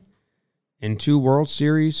 ERA in 2 World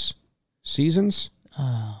Series seasons.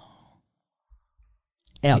 Oh.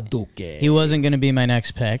 El Duque. He wasn't going to be my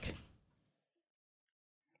next pick,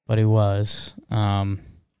 but he was.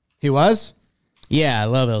 He was? Yeah, I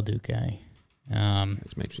love El Duque.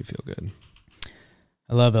 This makes me feel good.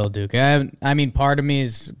 I love El Duque. I mean, part of me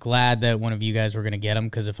is glad that one of you guys were going to get him,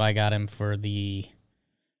 because if I got him for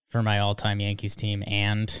my all-time Yankees team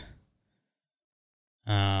and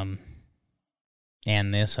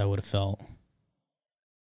this, I would have felt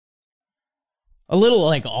a little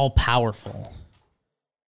like all-powerful.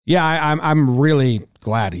 Yeah, I'm really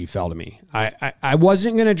glad he fell to me. I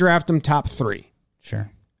wasn't going to draft him top 3.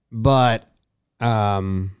 Sure. But I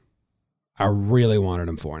really wanted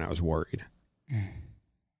him 4, and I was worried.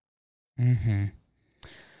 Mm-hmm.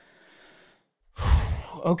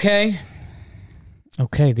 Okay,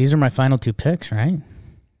 these are my final 2 picks, right?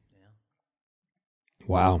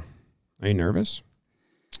 Wow. Are you nervous?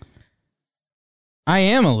 I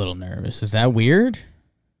am a little nervous. Is that weird?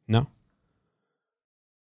 No.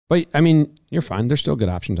 But, I mean, you're fine. There's still good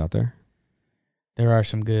options out there. There are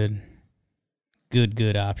some good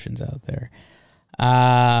options out there.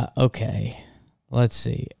 Okay. Let's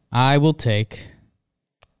see. I will take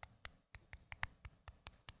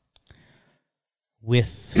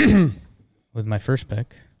with my first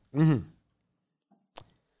pick. Mm-hmm.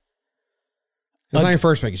 It's not your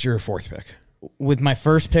first pick. It's your 4th pick. With my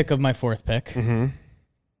first pick of my 4th pick, Mm-hmm.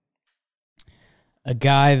 a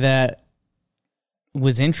guy that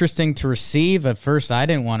was interesting to receive. At first, I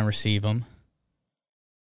didn't want to receive him.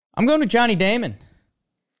 I'm going to Johnny Damon.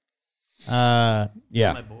 Yeah.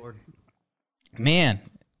 My board. Man,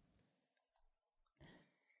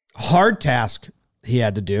 Hard task he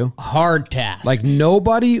had to do. hard task. Like,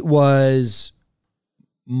 nobody was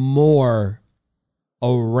more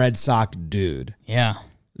a Red Sox dude yeah.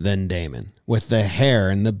 than Damon, with the hair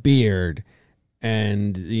and the beard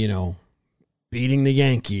and, beating the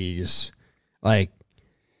Yankees. Like,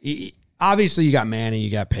 obviously you got Manny,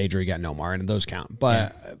 you got Pedro, you got Nomar, and those count.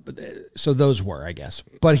 But so those were, I guess.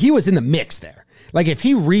 But he was in the mix there. Like, if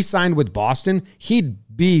he re-signed with Boston, he'd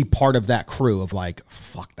be part of that crew of like,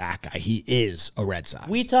 fuck that guy. He is a Red Sox.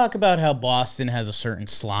 We talk about how Boston has a certain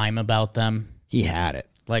slime about them, He had it.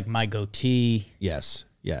 like my goatee. Yes.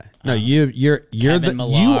 Yeah. No, you're Kevin you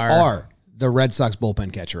Millar. are the Red Sox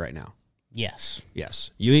bullpen catcher right now. Yes.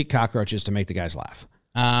 Yes. You eat cockroaches to make the guys laugh.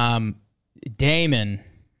 Damon,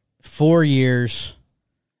 4 years,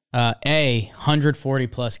 140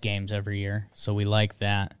 plus games every year. So we like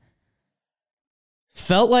that.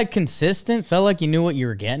 Felt like consistent. Felt like you knew what you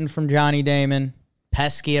were getting from Johnny Damon.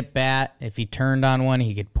 Pesky at bat. If he turned on one,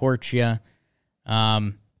 he could porch you.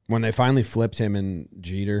 When they finally flipped him and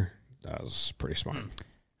Jeter, that was pretty smart.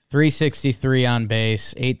 363 on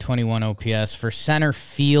base, 821 OPS. For center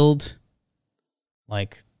field,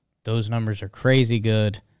 like, those numbers are crazy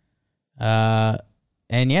good. And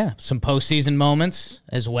yeah, some postseason moments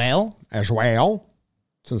as well. As well,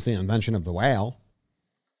 since the invention of the whale.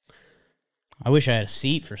 I wish I had a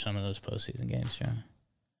seat for some of those postseason games, John.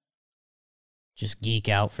 Just geek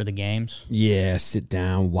out for the games. Yeah, sit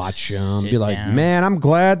down, watch them. Sit Be like, down. man, I'm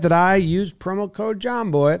glad that I used promo code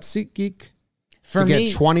JohnBoy at SeatGeek For to me,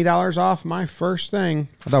 get $20 off my first thing.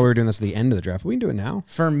 I thought we were doing this at the end of the draft. We can do it now.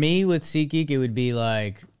 for me with SeatGeek, it would be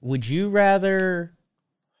like, would you rather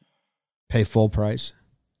Pay full price.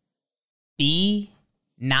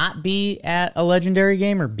 not be at a legendary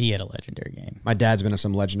game or be at a legendary game? My dad's been at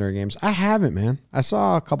some legendary games. I haven't, man. I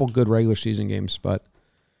saw a couple good regular season games, but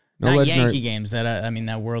no Not legendary. Yankee games.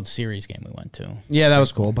 That World Series game we went to. Yeah, that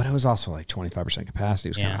was cool, but it was also like 25% capacity.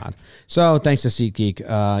 It was kind Yeah. of odd. So thanks to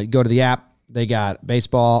SeatGeek. You go to the app. They got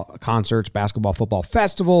baseball, concerts, basketball, football,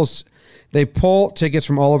 festivals. They pull tickets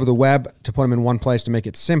from all over the web to put them in one place to make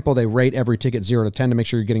it simple. They rate every ticket 0 to 10 to make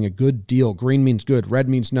sure you're getting a good deal. Green means good. Red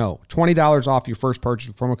means no. $20 off your first purchase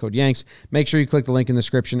with promo code Yanks. Make sure you click the link in the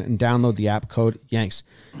description and download the app, code Yanks.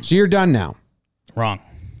 So you're done now. Wrong.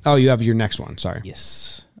 Oh, you have your next one. Sorry.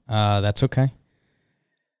 Yes. That's okay.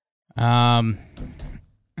 I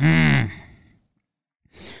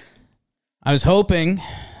was hoping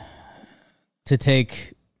to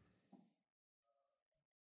take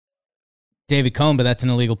David Cohn, but that's an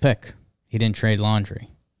illegal pick. He didn't trade Laundry.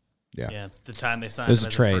 Yeah, the time they signed It was him a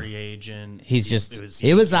as trade. a free agent. He's just-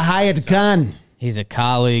 It was a hired gun. He's a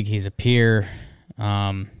colleague. He's a peer.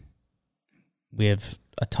 We have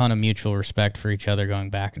a ton of mutual respect for each other going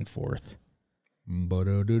back and forth.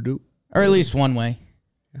 Or at least one way.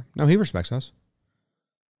 No, he respects us.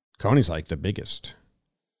 Coney's like the biggest.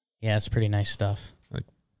 Yeah, it's pretty nice stuff. Like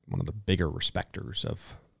one of the bigger respecters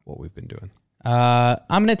of what we've been doing. I'm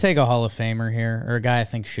going to take a Hall of Famer here, or a guy I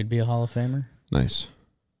think should be a Hall of Famer. Nice.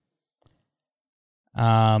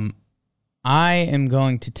 I am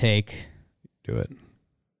going to take... Do it.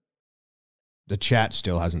 The chat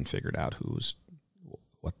still hasn't figured out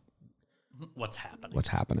What's happening? what's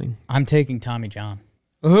happening. I'm taking Tommy John.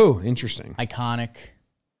 Oh, interesting. Iconic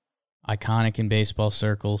in baseball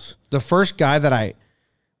circles. The first guy that I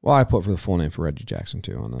put for the full name for Reggie Jackson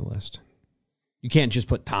too on the list. You can't just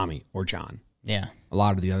put Tommy or John. Yeah. A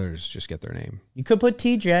lot of the others just get their name. You could put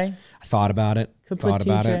TJ. I thought about it. Put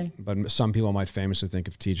TJ. But some people might famously think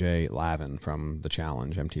of TJ Lavin from The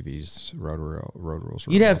Challenge, MTV's Road Rules.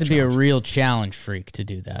 You'd have to be a real challenge freak to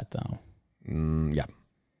do that, though. Yeah.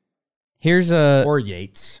 Or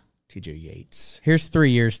Yates. TJ Yates. Here's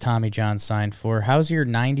 3 years Tommy John signed for. How's your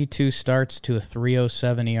 92 starts to a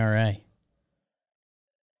 3.07 ERA?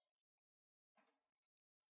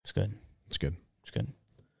 It's good. It's good. It's good.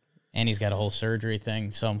 And he's got a whole surgery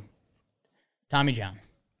thing. So, Tommy John.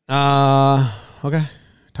 Okay.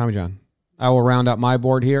 Tommy John. I will round out my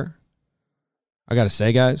board here. I got to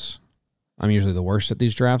say, guys, I'm usually the worst at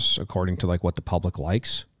these drafts according to like what the public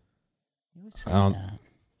likes. I don't.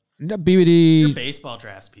 BBD. Your baseball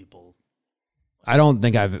drafts people. I don't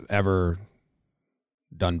think I've ever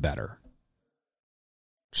done better.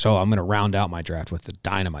 So I'm going to round out my draft with the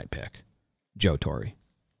dynamite pick, Joe Torre.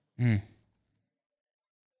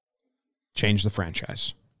 Changed the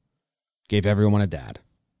franchise. Gave everyone a dad.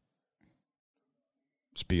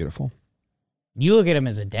 It's beautiful. You look at him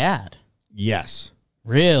as a dad. Yes.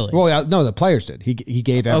 Really? Well, yeah, no, the players did. He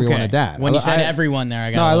gave everyone a dad. When you said everyone there,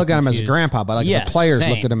 I look at him as a grandpa, but the players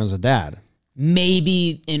looked at him as a dad.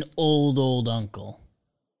 Maybe an old uncle.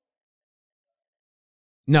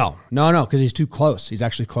 No, because he's too close. He's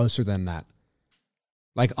actually closer than that.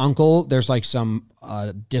 Like uncle, there's like some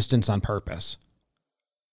distance on purpose.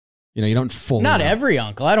 You don't fully. Not every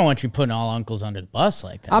uncle. I don't want you putting all uncles under the bus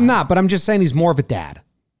like that. I'm not, but I'm just saying he's more of a dad.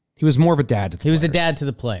 He was more of a dad to the He was a players. dad to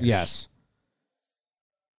the players. Yes.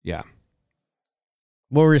 Yeah.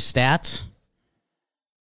 What were his stats?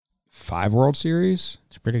 5 World Series.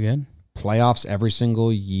 It's pretty good. Playoffs every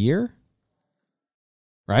single year.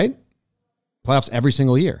 Right? Playoffs every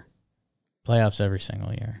single year. Playoffs every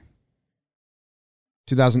single year.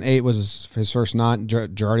 2008 was his first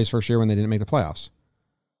Girardi's first year when they didn't make the playoffs.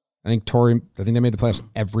 I think they made the playoffs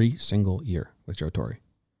every single year with Joe Torre.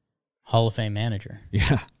 Hall of Fame manager.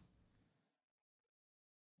 Yeah.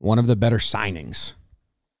 One of the better signings.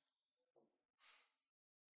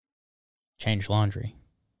 Change laundry.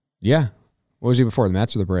 Yeah. What was he before, the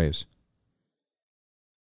Mets or the Braves?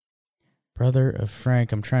 Brother of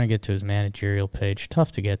Frank. I'm trying to get to his managerial page.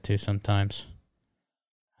 Tough to get to sometimes.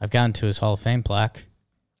 I've gotten to his Hall of Fame plaque.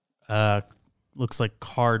 Looks like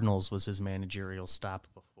Cardinals was his managerial stop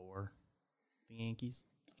before the Yankees.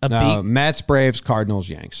 Mets, Braves, Cardinals,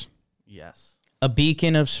 Yanks. Yes. A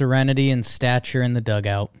beacon of serenity and stature in the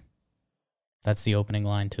dugout. That's the opening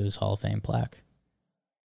line to his Hall of Fame plaque.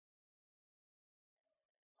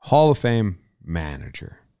 Hall of Fame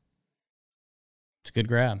manager. It's a good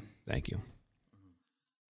grab. Thank you.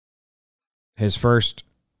 His first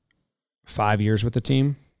 5 years with the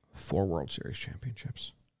team, 4 World Series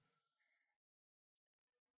championships.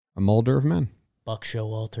 A molder of men. Buck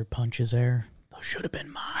Showalter punches air. Those should have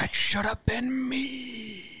been mine. That should have been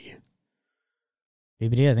me.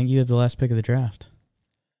 BBD, I think you have the last pick of the draft.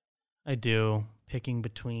 I do. Picking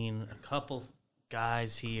between a couple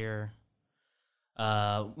guys here.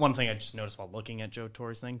 One thing I just noticed while looking at Joe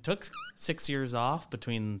Torre's thing, took 6 years off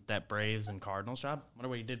between that Braves and Cardinals job. Wonder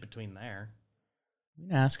what he did between there. You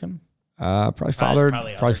can ask him. Probably fathered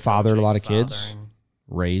a lot of kids,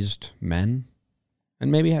 raised men,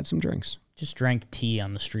 and maybe had some drinks. Just drank tea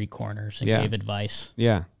on the street corners and gave advice.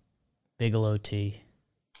 Yeah. Bigelow tea.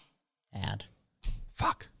 Ad.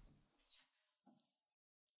 Fuck.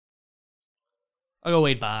 I'll go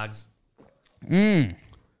Wade Boggs.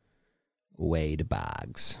 Wade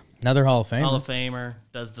Boggs. Another Hall of Famer. Hall of Famer.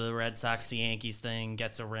 Does the Red Sox to Yankees thing.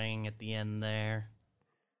 Gets a ring at the end there.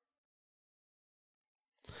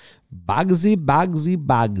 Boggsy.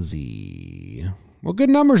 Well, good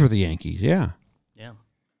numbers with the Yankees, yeah. Yeah.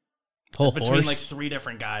 Whole between horse. like 3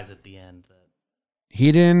 different guys at the end.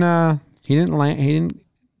 He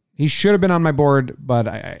should have been on my board, but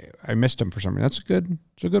I missed him for some reason. It's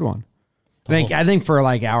a good one. I think for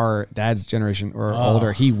like our dad's generation or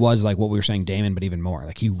older, he was like what we were saying, Damon, but even more.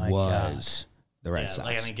 Like he was the Red Sox.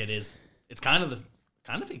 Like I think it is. It's kind of this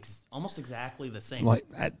kind of almost exactly the same. Well,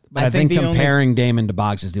 but I think the comparing Damon to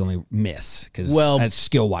Boggs is the only miss because Well, that's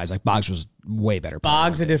skill wise. Like Boggs was way better. player.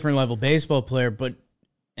 Boggs a different level baseball player, but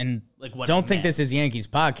Like what don't it think meant. this is Yankees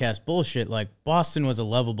podcast bullshit. Like Boston was a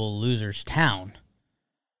lovable losers town,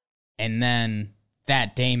 and then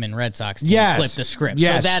that Damon Red Sox team flipped the script.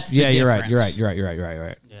 Yes. So that's the you're right. difference. You're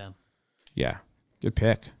right. Yeah. Yeah, good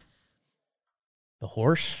pick. The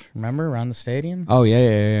horse, remember around the stadium? Oh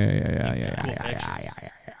yeah.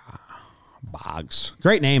 Boggs,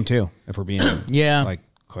 great name too. If we're being Yeah. like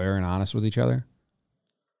clear and honest with each other.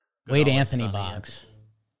 Wade Always Anthony Sunny Boggs.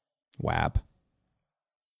 WAP.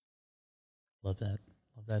 Love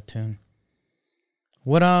that tune.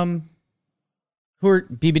 What who are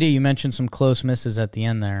BBD? You mentioned some close misses at the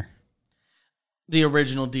end there. The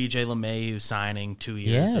original DJ LeMahieu signing 2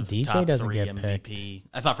 years Yeah, of DJ top doesn't 3 get MVP.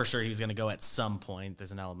 I thought for sure he was going to go at some point.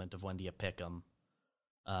 There's an element of when do you pick him,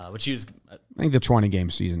 which he was I think the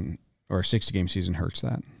 20-game season or 60-game season hurts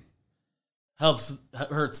that.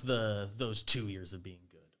 hurts those 2 years of being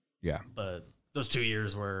good. Yeah. But those 2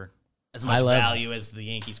 years were as much level. value as the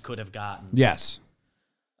Yankees could have gotten. Yes.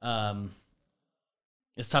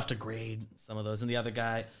 It's tough to grade some of those. And the other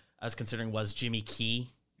guy I was considering was Jimmy Key.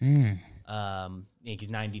 Yankees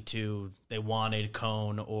 92. They wanted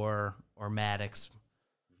Cone or Maddox.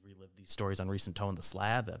 Relived these stories on recent Toe in the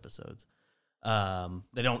Slab episodes. They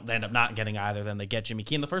end up not getting either. Then they get Jimmy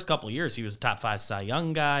Key. In the first couple of years, he was a top 5 Cy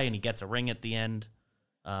Young guy, and he gets a ring at the end.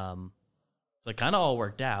 So it kind of all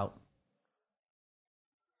worked out.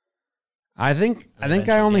 I think I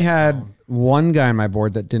eventually only get had Cone. one guy on my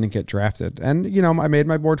board that didn't get drafted. And, I made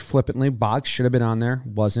my board flippantly. Boggs should have been on there.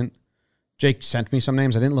 Wasn't. Jake sent me some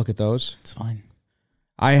names. I didn't look at those. It's fine.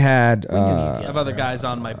 I had I have other guys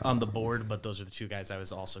on the board, but those are the 2 guys I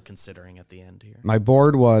was also considering at the end here. my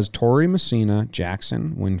board was Torrey Messina,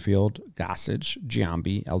 Jackson, Winfield, Gossage,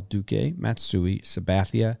 Giambi, El Duque, Matsui,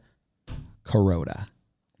 Sabathia, Kuroda.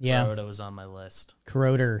 Yeah, Kuroda was on my list.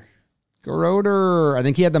 Kuroda. Kuroda, I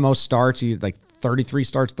think he had the most starts. He had like 33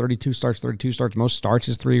 starts, 32 starts, most starts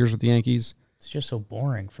his 3 years with the Yankees. It's just so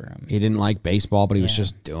boring for him. He didn't like baseball, but he was Yeah.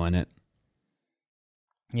 just doing it.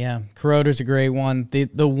 Yeah, Kuroda's a great one.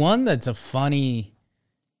 The one that's a funny,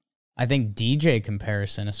 I think, DJ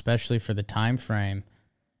comparison, especially for the time frame,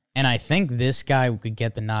 and I think this guy could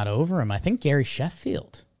get the nod over him. I think Gary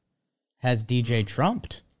Sheffield has DJ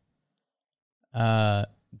trumped.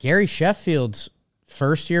 Gary Sheffield's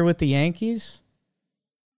first year with the Yankees,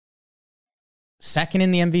 second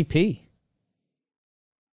in the MVP.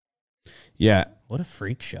 Yeah. What a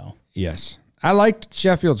freak show. Yes. I liked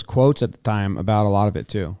Sheffield's quotes at the time about a lot of it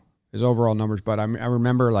too, his overall numbers. But I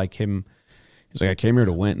remember like him, he's like, I came here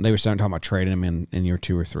to win. They were starting talking about trading him in year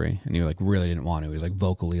 2 or 3. And he like really didn't want to. He was like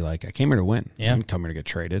vocally like, I came here to win. Yeah. I didn't come here to get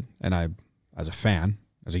traded. And I, as a fan,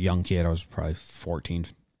 as a young kid, I was probably 14,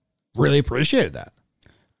 really appreciated that.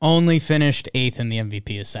 Only finished 8th in the MVP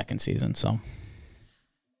his second season, so.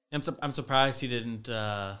 I'm surprised he didn't.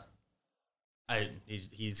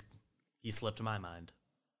 He slipped my mind.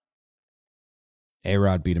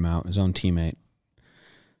 A-Rod beat him out, his own teammate.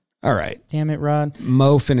 All right. Damn it, Rod.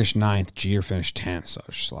 Mo finished 9th. Jeter finished 10th. So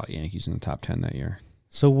there's just a lot of Yankees in the top 10 that year.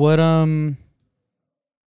 So what do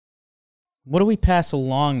we pass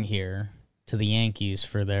along here to the Yankees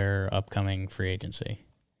for their upcoming free agency?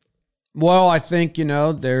 Well, I think,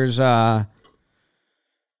 there's Kuroda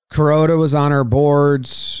was on our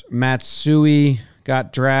boards. Matsui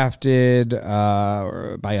got drafted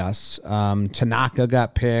by us. Tanaka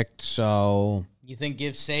got picked. So You think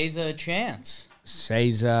give Seiza a chance?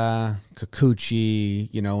 Seiza,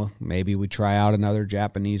 Kikuchi, maybe we try out another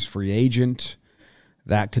Japanese free agent.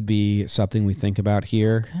 That could be something we think about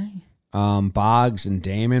here. Okay. Boggs and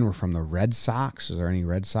Damon were from the Red Sox. Is there any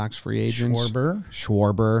Red Sox free agents?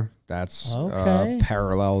 Schwarber. That's Okay.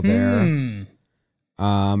 parallel there.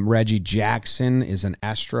 Reggie Jackson is an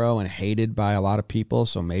Astro and hated by a lot of people,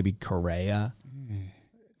 so maybe Correa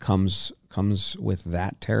comes with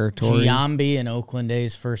that territory. Giambi and Oakland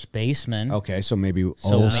A's first baseman. Okay, so maybe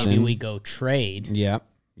So Olsen. maybe we go trade. Yep.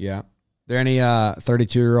 There any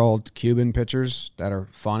 32-year-old Cuban pitchers that are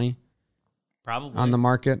funny Probably on the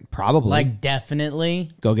market? Probably. Like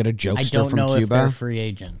definitely. Go get a I jokester don't from know Cuba. if they're free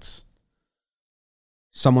agents.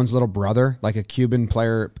 Someone's little brother, like a Cuban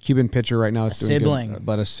pitcher right now. That's A doing good, sibling.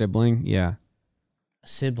 but a sibling, yeah. A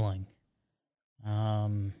sibling.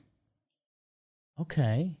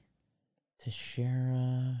 Okay.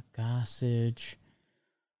 Teixeira, Gossage.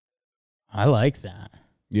 I like that.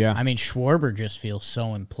 Yeah. I mean, Schwarber just feels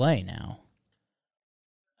so in play now.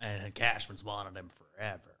 and Cashman's wanted him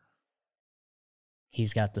forever.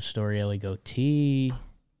 He's got the Storielli goatee.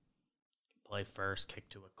 Play first, kick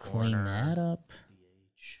to a Clean corner. that up.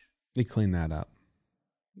 You clean that up.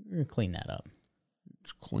 You're gonna clean that up.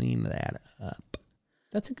 Just clean that up.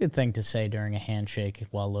 That's a good thing to say during a handshake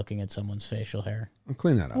while looking at someone's facial hair. I'll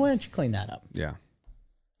clean that up. Why don't you clean that up? Yeah.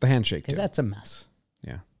 The handshake, Because too. that's a mess.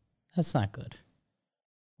 Yeah. That's not good.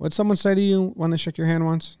 What'd someone say to you when they shook your hand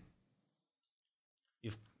once?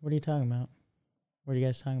 What are you talking about? What are you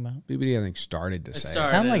guys talking about? BBD, I think, started to say started.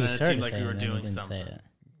 Sound like and you then it started seemed to like say we were it, and then you doing didn't something. say it.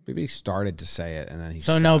 BBD started to say it, and then he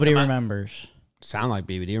So stopped. nobody Am I- remembers. Sound like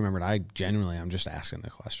BBD remembered. I'm just asking the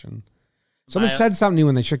question. Someone My- said something to you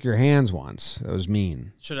when they shook your hands once. That was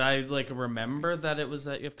mean. Should I like remember that it was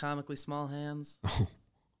that you have comically small hands?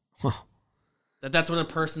 Huh. That's what a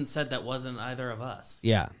person said that wasn't either of us.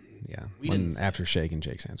 Yeah. Yeah. We When, didn't say after shaking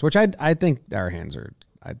Jake's hands, which I think our hands are,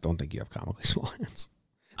 I don't think you have comically small hands.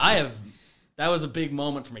 That was a big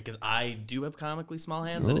moment for me because I do have comically small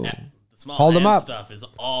hands, and Ooh. the small Hold 'em hand up. stuff is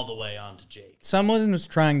all the way on to Jake. Someone was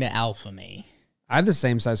trying to alpha me. I have the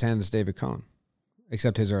same size hand as David Cohn,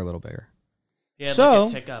 except his are a little bigger. He had So- like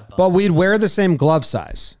a tick up. But we'd wear the same glove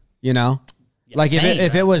size, you know? Like Same,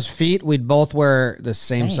 if it right? was feet, we'd both wear the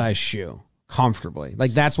same Same. size shoe comfortably.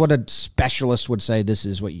 Like that's what a specialist would say. This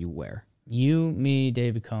is what you wear. You, me,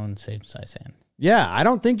 David Cohn, same size hand. Yeah, I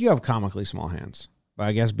don't think you have comically small hands, but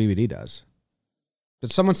I guess BBD does.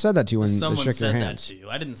 But someone said that to you when they someone shook your said that hands. to you.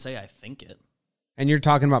 I didn't say I think it. And you're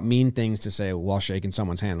talking about mean things to say while shaking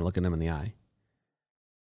someone's hand and looking them in the eye.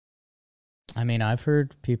 I mean, I've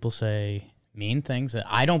heard people say mean things that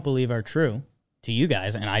I don't believe are true to you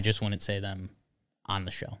guys, and I just wouldn't say them on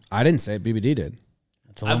the show. I didn't say it, BBD did.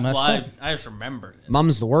 It's a little messed up. I just remembered it.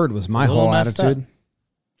 Mum's the word was my a little whole messed attitude. up.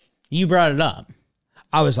 You brought it up.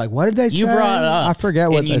 I was like, what did they say? You brought it up. I forget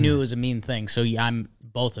what and you the- knew it was a mean thing. So I'm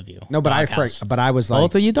both of you. No, but Doghouse. but I was like,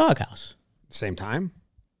 Both of you doghouse. same time?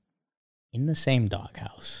 In the same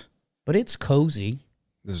doghouse. But it's cozy.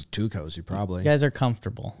 This is too cozy, probably. You guys are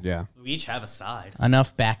comfortable. Yeah. We each have a side.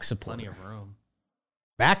 Enough back support. Plenty of room.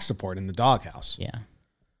 Back support in the doghouse. Yeah.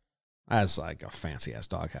 That's like a fancy ass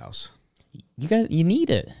doghouse. You need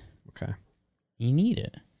it. Okay. You need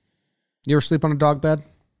it. You ever sleep on a dog bed?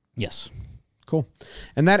 Yes. Cool.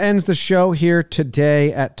 And that ends the show here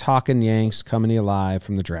today at Talkin' Yanks, coming to you live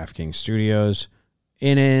from the DraftKings studios,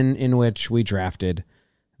 in which we drafted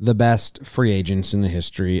the best free agents in the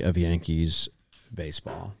history of Yankees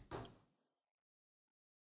baseball.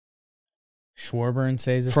 Schwarber and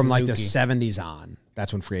Seiza From Suzuki. like the 70s on.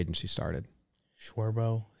 That's when free agency started.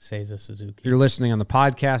 Schwarbo, Seiza If Suzuki. you're listening on the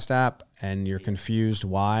podcast app and you're confused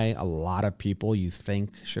why a lot of people you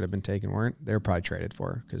think should have been taken weren't, they're probably traded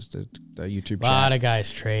for because the YouTube A lot chat. of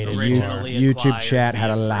guys traded. Originally YouTube acquired chat had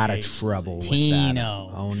a via lot free of agency. trouble with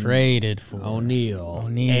Tino that. traded for. O'Neal,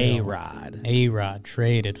 O'Neal. A-Rod, A-Rod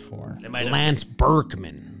traded for. They might have Lance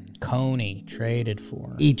Berkman, Coney traded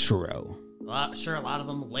for. Ichiro. a lot of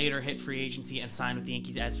them later hit free agency and signed with the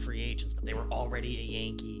Yankees as free agents, but they were already a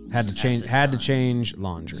Yankee. Had to change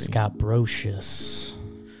laundry. Scott Brocious.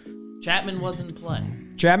 Chapman was in play.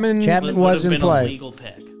 Chapman Would was have in been a play. legal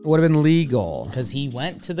pick. Would have been legal. Because he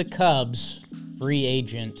went to the Cubs, free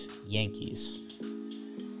agent Yankees.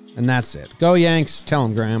 And that's it. Go Yanks. Tell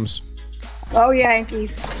them, Grams. Go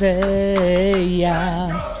Yankees. Say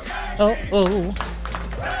yeah. Oh, oh.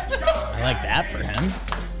 I like that for him.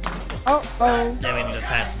 Oh. Yeah, I mean, it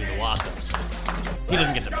has to be the walk-ups. He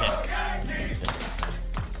doesn't get to pick.